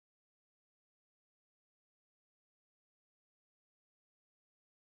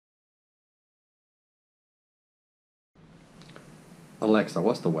Alexa,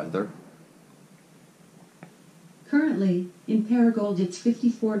 what's the weather? Currently, in Paragould it's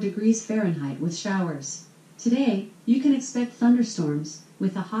 54 degrees Fahrenheit with showers. Today, you can expect thunderstorms,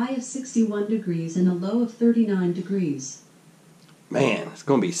 with a high of 61 degrees and a low of 39 degrees. Man, it's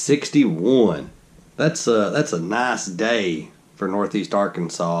going to be 61. That's a nice day for Northeast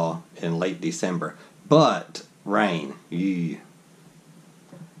Arkansas in late December. But rain. Yeah.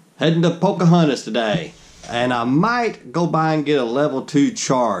 Heading to Pocahontas today. And I might go by and get a level 2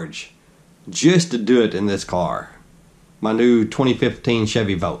 charge just to do it in this car. My new 2015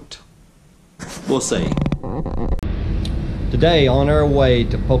 Chevy Volt. We'll see. Today on our way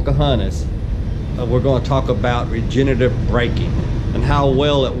to Pocahontas, we're going to talk about regenerative braking and how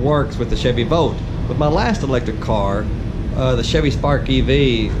well it works with the Chevy Volt. With my last electric car, the Chevy Spark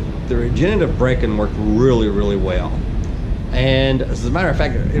EV, the regenerative braking worked really well. And as a matter of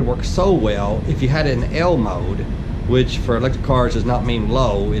fact, it works so well if you had it in L mode, which for electric cars does not mean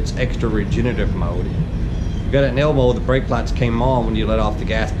low, it's extra regenerative mode. You got it in L mode, the brake lights came on when you let off the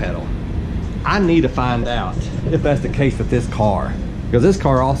gas pedal. I need to find out if that's the case with this car, because this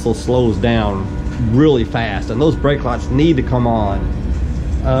car also slows down really fast, and those brake lights need to come on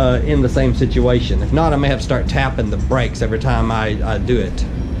in the same situation. If not, I may have to start tapping the brakes every time I do it.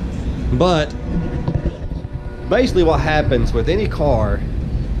 But basically what happens with any car,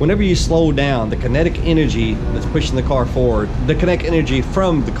 whenever you slow down, the kinetic energy that's pushing the car forward, the kinetic energy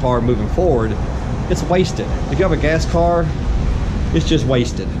from the car moving forward, it's wasted. If you have a gas car, it's just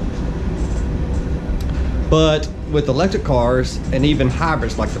wasted. But with electric cars and even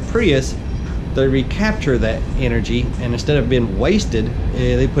hybrids like the Prius, they recapture that energy, and instead of being wasted,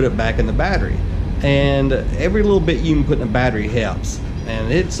 they put it back in the battery. And every little bit you can put in a battery helps.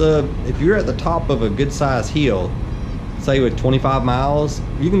 And it's if you're at the top of a good sized hill, say with 25 miles,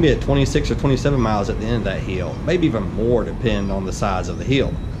 you can be at 26 or 27 miles at the end of that hill, maybe even more depending on the size of the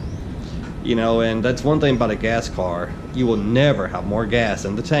hill. You know, and that's one thing about a gas car. You will never have more gas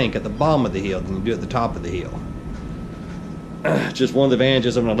in the tank at the bottom of the hill than you do at the top of the hill. Just one of the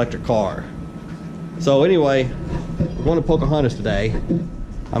advantages of an electric car. So anyway, we're going to Pocahontas today.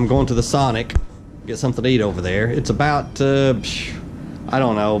 I'm going to the Sonic, get something to eat over there. It's about, I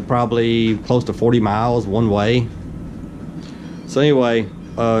don't know, probably close to 40 miles one way. So anyway,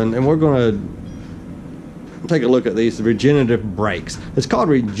 and we're going to take a look at these regenerative brakes. It's called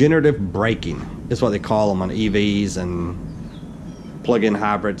regenerative braking. That's what they call them on EVs and plug-in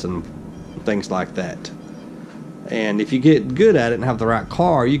hybrids and things like that. And if you get good at it and have the right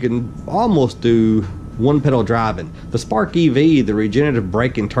car, you can almost do one pedal driving. The Spark EV, the regenerative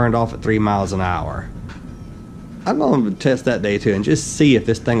braking turned off at 3 miles an hour. I'm going to test that day too and just see if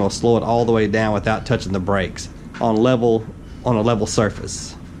this thing will slow it all the way down without touching the brakes on a level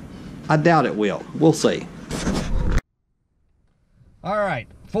surface. I doubt it will. We'll see. Alright,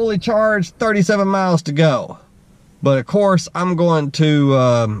 fully charged, 37 miles to go. But of course, I'm going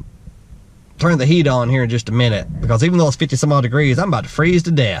to turn the heat on here in just a minute, because even though it's 50 some odd degrees, I'm about to freeze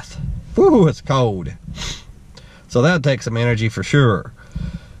to death. Whew, it's cold. So that'll take some energy for sure.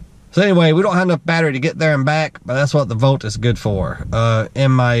 So anyway, we don't have enough battery to get there and back, but that's what the Volt is good for.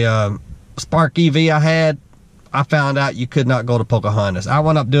 In my Spark EV I found out you could not go to Pocahontas. I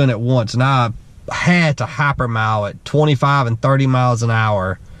went up doing it once, and I had to hypermile at 25 and 30 miles an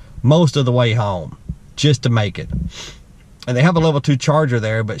hour most of the way home just to make it. And they have a level 2 charger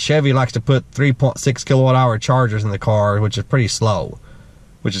there, but Chevy likes to put 3.6 kilowatt hour chargers in the car, which is pretty slow,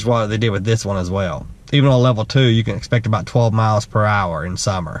 which is what they did with this one as well. Even on level 2, you can expect about 12 miles per hour in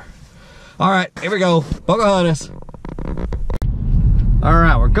summer. Alright, here we go, Pocahontas.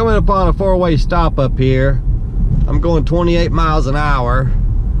 Alright, we're coming upon a 4-way stop up here. I'm going 28 miles an hour.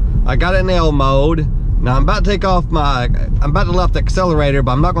 I got it in L mode. Now I'm about to take off I'm about to let off the accelerator,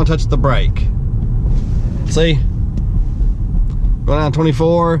 but I'm not going to touch the brake. See? Going down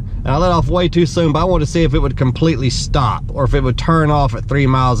 24, and I let off way too soon, but I wanted to see if it would completely stop, or if it would turn off at 3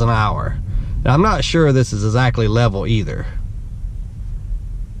 miles an hour. Now I'm not sure this is exactly level either.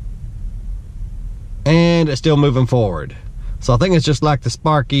 And it's still moving forward. So I think it's just like the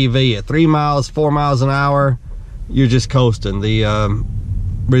Spark EV at 3 miles, 4 miles an hour, you're just coasting. The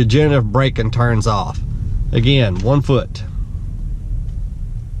regenerative braking turns off. Again, 1 foot.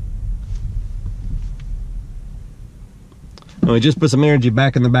 And we just put some energy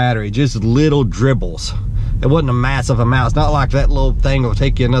back in the battery, just little dribbles. It wasn't a massive amount. It's not like that little thing will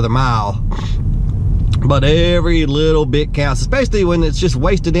take you another mile. But every little bit counts, especially when it's just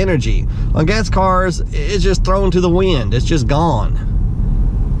wasted energy. On gas cars, it's just thrown to the wind. It's just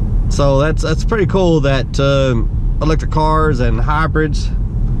gone. So that's pretty cool that electric cars and hybrids,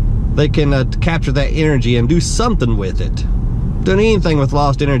 they can capture that energy and do something with it. Doing anything with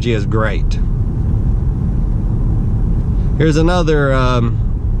lost energy is great. Here's another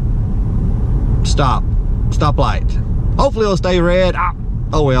stoplight. Hopefully it'll stay red.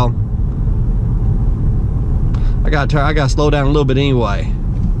 Oh well. I gotta slow down a little bit anyway.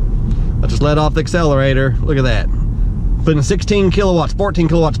 I just let off the accelerator. Look at that. Putting 16 kilowatts, 14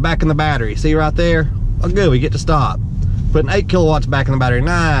 kilowatts back in the battery. See right there? Oh good, we get to stop. Putting 8 kilowatts back in the battery,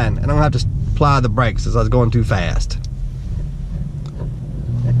 9. And I don't have to apply the brakes as I was going too fast.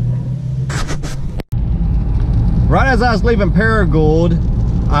 Right as I was leaving Paragould,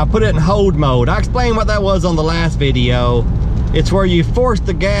 I put it in hold mode. I explained what that was on the last video. It's where you force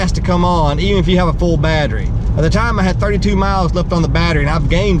the gas to come on even if you have a full battery. At the time I had 32 miles left on the battery and I've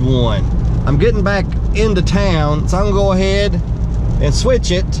gained 1. I'm getting back into town, so I'm gonna go ahead and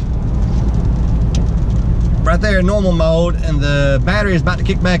switch it right there in normal mode, and the battery is about to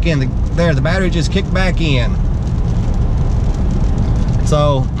kick back in. The battery just kicked back in.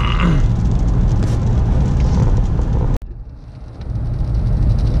 So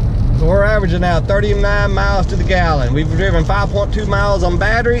we're averaging now 39 miles to the gallon. We've driven 5.2 miles on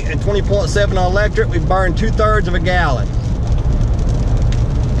battery and 20.7 on electric. We've burned 2/3 of a gallon.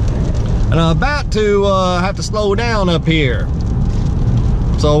 And I'm about to have to slow down up here.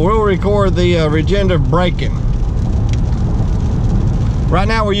 So we'll record the regenerative braking. Right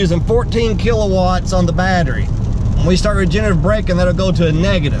now we're using 14 kilowatts on the battery. When we start regenerative braking, that'll go to a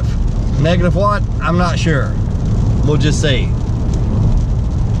negative. Negative what? I'm not sure. We'll just see.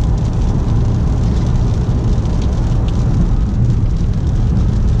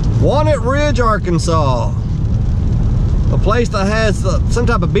 Walnut Ridge, Arkansas. A place that has some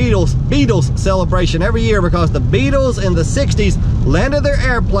type of Beatles celebration every year, because the Beatles in the 60s landed their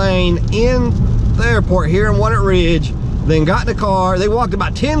airplane in the airport here in Walnut Ridge, then got in a car. They walked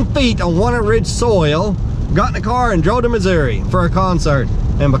about 10 feet on Walnut Ridge soil, got in a car and drove to Missouri for a concert.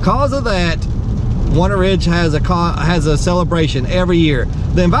 And because of that, Walnut Ridge has a celebration every year.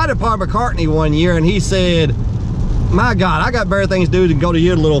 They invited Paul McCartney one year and he said, "My God, I got better things to do than go to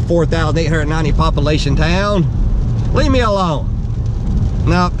your little 4,890 population town. Leave me alone."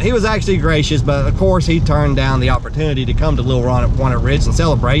 Now, he was actually gracious, but of course he turned down the opportunity to come to Little Walnut Ridge and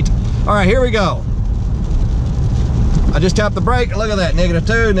celebrate. All right, here we go. I just tapped the brake, and look at that,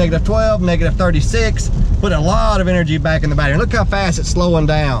 -2, -12, -36. Put a lot of energy back in the battery. Look how fast it's slowing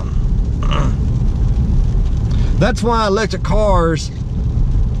down. That's why electric cars,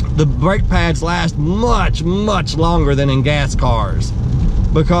 the brake pads last much, much longer than in gas cars,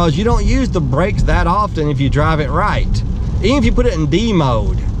 because you don't use the brakes that often if you drive it right. Even if you put it in D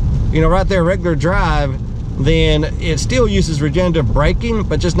mode, you know, right there, regular drive, then it still uses regenerative braking,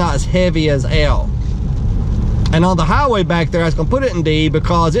 but just not as heavy as L. And on the highway back there, I was gonna put it in D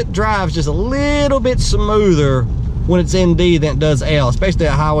because it drives just a little bit smoother when it's in D than it does L, especially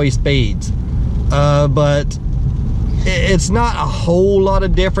at highway speeds. But it's not a whole lot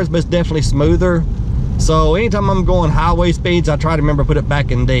of difference, but it's definitely smoother. So anytime I'm going highway speeds, I try to remember to put it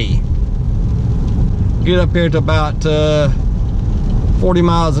back in D. Get up here to about 40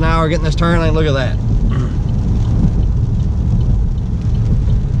 miles an hour, getting this turn lane. Look at that.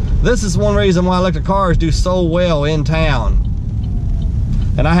 This is one reason why electric cars do so well in town.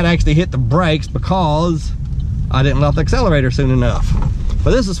 And I had actually hit the brakes because I didn't let off the accelerator soon enough.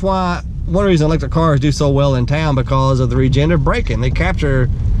 But this is why, one reason electric cars do so well in town, because of the regenerative braking. They capture,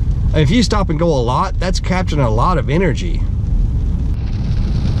 if you stop and go a lot, that's capturing a lot of energy.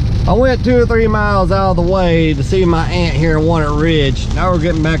 I went 2 or 3 miles out of the way to see my aunt here in Walnut Ridge. Now we're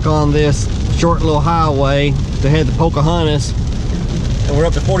getting back on this short little highway to head to Pocahontas. And we're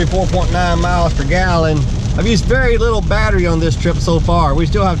up to 44.9 miles per gallon. I've used very little battery on this trip so far. We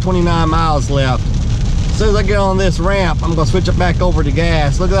still have 29 miles left. As soon as I get on this ramp, I'm gonna switch it back over to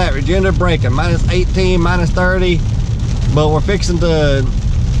gas. Look at that, regenerative braking, -18, -30. But we're fixing to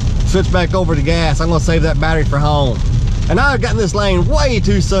switch back over to gas. I'm gonna save that battery for home. And I've gotten this lane way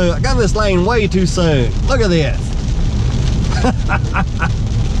too soon. I got in this lane way too soon. Look at this.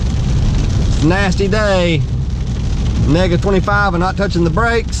 It's a nasty day. -25 and not touching the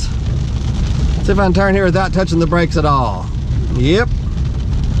brakes. See if I can turn here without touching the brakes at all. Yep.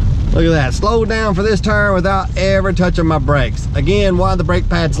 Look at that. Slow down for this turn without ever touching my brakes. Again, why the brake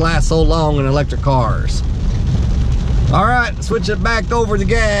pads last so long in electric cars. All right, switch it back over to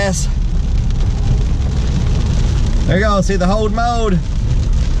gas. There you go, see the hold mode?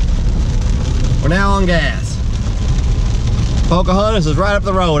 We're now on gas. Pocahontas is right up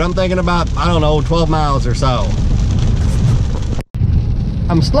the road. I'm thinking about, I don't know, 12 miles or so.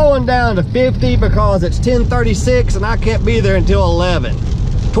 I'm slowing down to 50 because it's 10:36 and I can't be there until 11.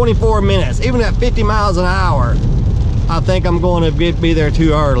 24 minutes. Even at 50 miles an hour, I think I'm going to be there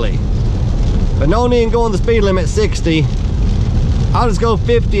too early. But no need in going the speed limit 60. I'll just go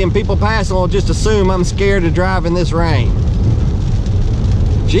 50 and people passing will just assume I'm scared to drive in this rain.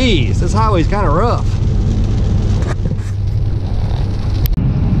 Jeez, this highway's kind of rough.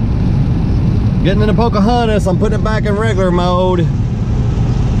 Getting into Pocahontas, I'm putting it back in regular mode.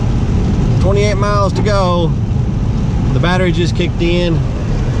 28 miles to go. The battery just kicked in.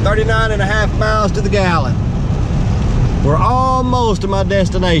 39.5 miles to the gallon. We're almost to my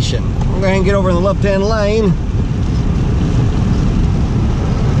destination. I'm going to go ahead and get over in the left-hand lane.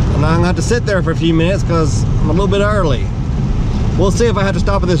 And I'm going to have to sit there for a few minutes because I'm a little bit early. We'll see if I have to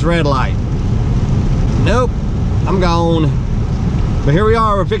stop at this red light. Nope, I'm gone. But here we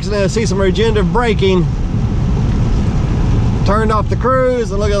are, we're fixing to see some regenerative braking. Turned off the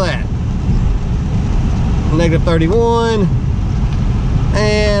cruise and look at that. Negative 31.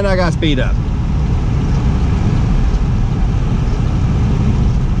 And I got speed up.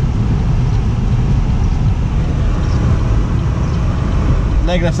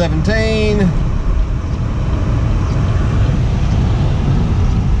 Negative 17.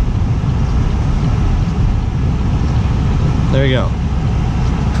 There you go.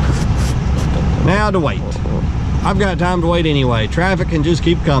 Now to wait. I've got time to wait anyway. Traffic can just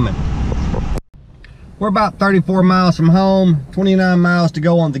keep coming. We're about 34 miles from home, 29 miles to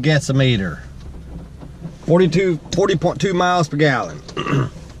go on the gasometer. 40.2 miles per gallon.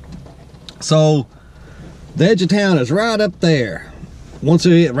 So the edge of town is right up there. Once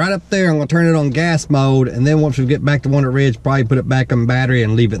we get right up there, I'm gonna turn it on gas mode, and then once we get back to Wonder Ridge, probably put it back on battery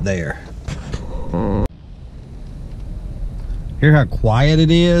and leave it there. Hear how quiet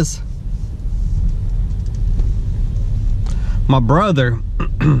it is? My brother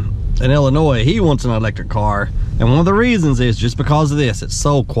in Illinois, he wants an electric car, and one of the reasons is just because of this. It's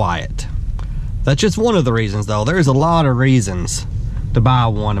so quiet. That's just one of the reasons, though. There's a lot of reasons to buy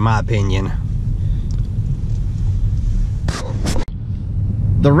one, in my opinion.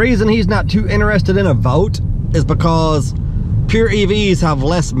 The reason he's not too interested in a Vote is because pure EVs have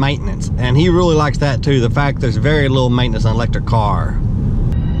less maintenance, and he really likes that too, the fact there's very little maintenance on an electric car.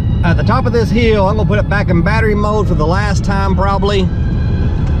 At the top of this hill, I'm gonna put it back in battery mode for the last time probably,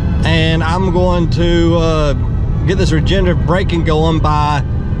 and I'm going to get this regenerative braking going by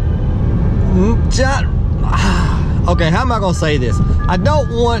okay, how am I gonna say this? I don't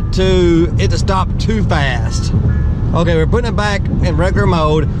want it to stop too fast. Okay, we're putting it back in regular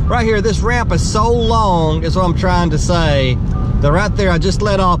mode. Right here, this ramp is so long, is what I'm trying to say, that right there I just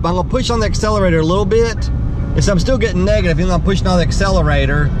let off. I'm gonna push on the accelerator a little bit. I'm still getting negative, even though I'm pushing on the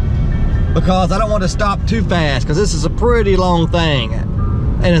accelerator, because I don't want to stop too fast, because this is a pretty long thing.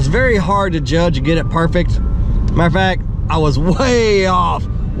 And it's very hard to judge and get it perfect. Matter of fact, I was way off.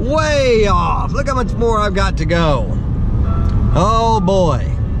 Way off. Look how much more I've got to go. Oh boy.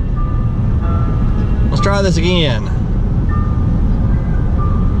 Let's try this again.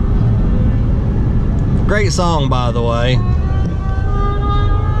 Great song, by the way.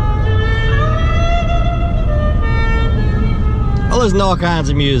 I listen to all kinds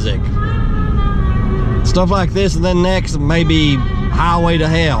of music. Stuff like this, and then next, maybe Highway to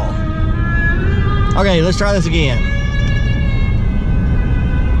Hell. Okay, let's try this again.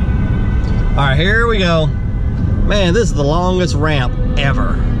 All right, here we go. Man, this is the longest ramp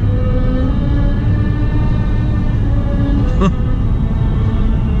ever.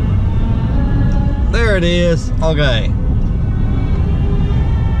 There it is. Okay.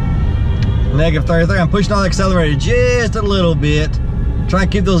 Negative 33. I'm pushing on the accelerator just a little bit. Try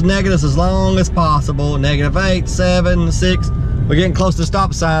and keep those negatives as long as possible. Negative 8, 7, 6. We're getting close to the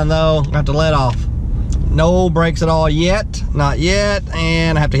stop sign though. I have to let off. No brakes at all yet. Not yet.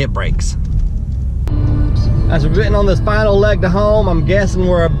 And I have to hit brakes. As we're getting on this final leg to home, I'm guessing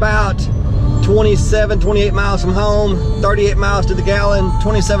we're about 27, 28 miles from home, 38 miles to the gallon,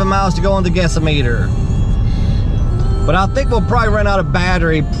 27 miles to go on the gasometer. But I think we'll probably run out of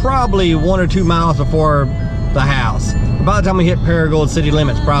battery probably 1 or 2 miles before the house. By the time we hit Paragould city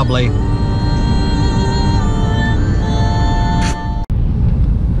limits, probably.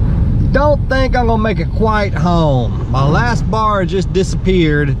 Don't think I'm gonna make it quite home. My last bar just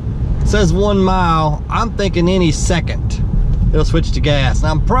disappeared. It says 1 mile. I'm thinking any second it'll switch to gas. And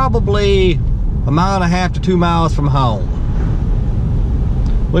I'm probably 1.5 miles to 2 miles from home,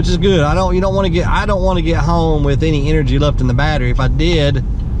 which is good. I don't want to get home with any energy left in the battery. If I did,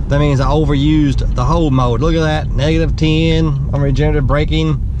 that means I overused the whole mode. Look at that, negative 10 on regenerative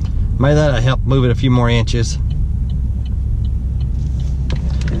braking. Maybe that'll help move it a few more inches.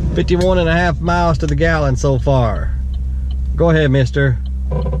 51.5 miles to the gallon so far. Go ahead, mister.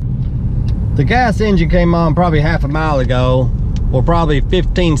 The The gas engine came on probably half a mile ago, or probably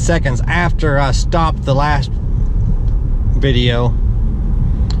 15 seconds after I stopped the last video.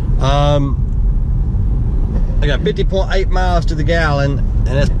 I got 50.8 miles to the gallon,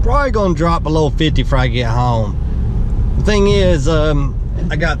 and it's probably gonna drop below 50 before I get home. The thing is,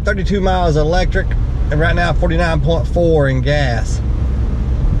 I got 32 miles electric, and right now 49.4 in gas.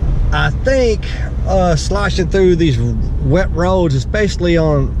 I think sloshing through these wet roads, especially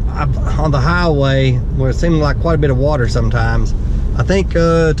on the highway where it seemed like quite a bit of water sometimes, I think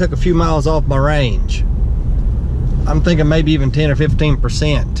took a few miles off my range. I'm thinking maybe even 10 or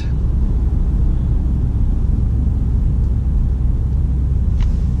 15%.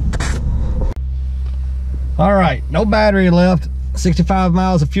 All right, no battery left, 65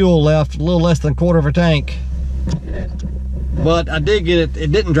 miles of fuel left, a little less than a quarter of a tank. But I did get it,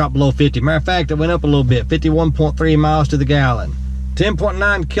 it didn't drop below 50. Matter of fact, it went up a little bit, 51.3 miles to the gallon.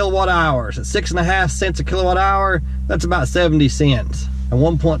 10.9 kilowatt hours at 6.5 cents a kilowatt hour, that's about 70 cents. And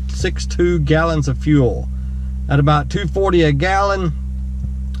 1.62 gallons of fuel. At about $2.40 a gallon,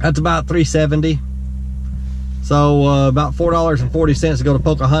 that's about $3.70. So about $4.40 to go to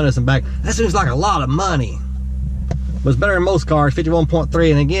Pocahontas and back. That seems like a lot of money. But it's better than most cars,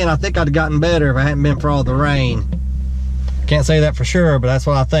 51.3. And again, I think I'd have gotten better if I hadn't been for all the rain. Can't say that for sure, but that's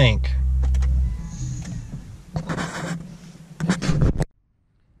what I think.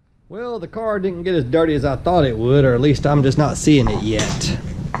 Well, the car didn't get as dirty as I thought it would, or at least I'm just not seeing it yet.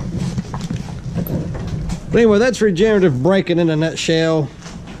 But anyway, that's regenerative braking in a nutshell.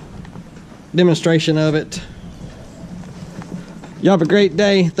 Demonstration of it. Y'all have a great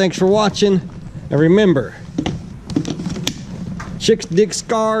day. Thanks for watching. And remember, chicks dig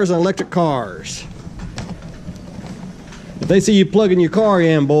scars on electric cars. If they see you plugging your car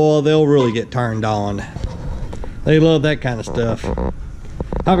in, boy, they'll really get turned on. They love that kind of stuff.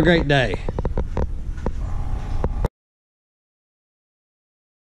 Have a great day.